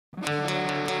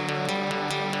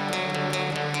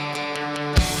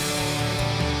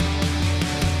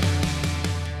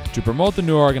To promote the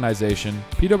new organization,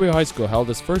 PW High School held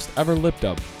its first ever Lip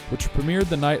Dub, which premiered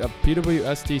the night of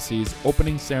PWSTC's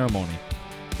opening ceremony.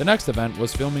 The next event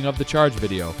was filming of the Charge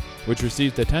video, which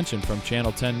received attention from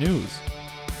Channel 10 News.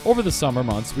 Over the summer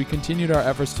months, we continued our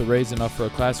efforts to raise enough for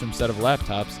a classroom set of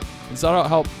laptops and sought out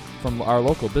help from our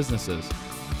local businesses.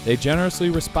 They generously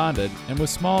responded, and with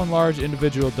small and large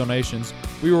individual donations,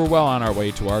 we were well on our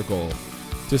way to our goal.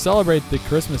 To celebrate the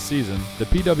Christmas season, the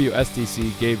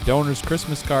PWSTC gave donors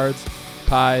Christmas cards,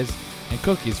 pies, and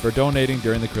cookies for donating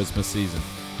during the Christmas season.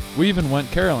 We even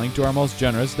went caroling to our most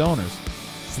generous donors.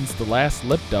 Since the last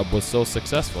Lip Dub was so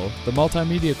successful, the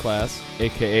multimedia class,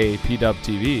 aka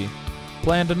PWTV,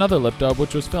 planned another Lip Dub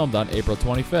which was filmed on April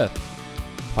 25th.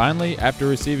 Finally, after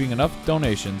receiving enough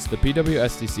donations, the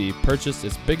PWSTC purchased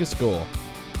its biggest goal,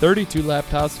 32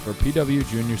 laptops for PW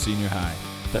Junior Senior High.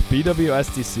 The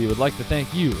PWSTC would like to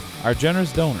thank you, our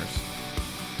generous donors.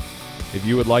 If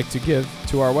you would like to give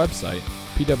to our website,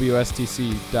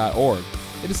 pwstc.org,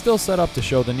 it is still set up to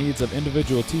show the needs of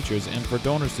individual teachers and for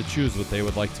donors to choose what they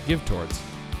would like to give towards.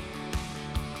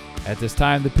 At this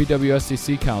time, the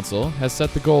PWSTC Council has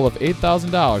set the goal of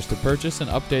 $8,000 to purchase and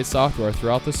update software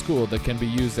throughout the school that can be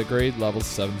used at grade levels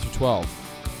 7 through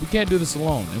 12. We can't do this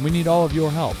alone, and we need all of your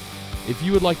help. If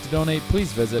you would like to donate,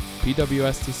 please visit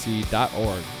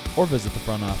pwstc.org or visit the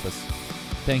front office.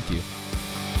 Thank you.